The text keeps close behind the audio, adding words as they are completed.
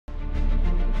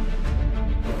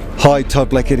Hi, Todd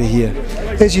Blackadder here.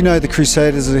 As you know, the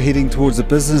Crusaders are heading towards the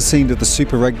business end of the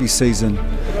Super Rugby season,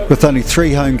 with only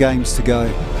 3 home games to go.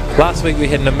 Last week we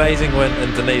had an amazing win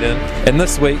in Dunedin, and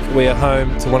this week we are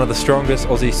home to one of the strongest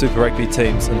Aussie Super Rugby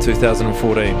teams in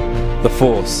 2014, the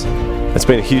Force. It's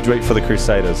been a huge week for the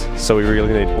Crusaders, so we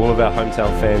really need all of our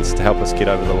hometown fans to help us get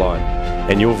over the line,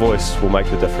 and your voice will make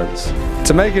the difference.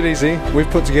 To make it easy, we've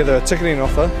put together a ticketing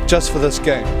offer just for this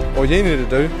game. All you need to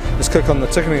do is click on the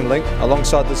ticketing link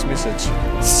alongside this message.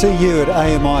 See you at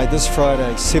AMI this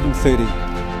Friday, 7:30.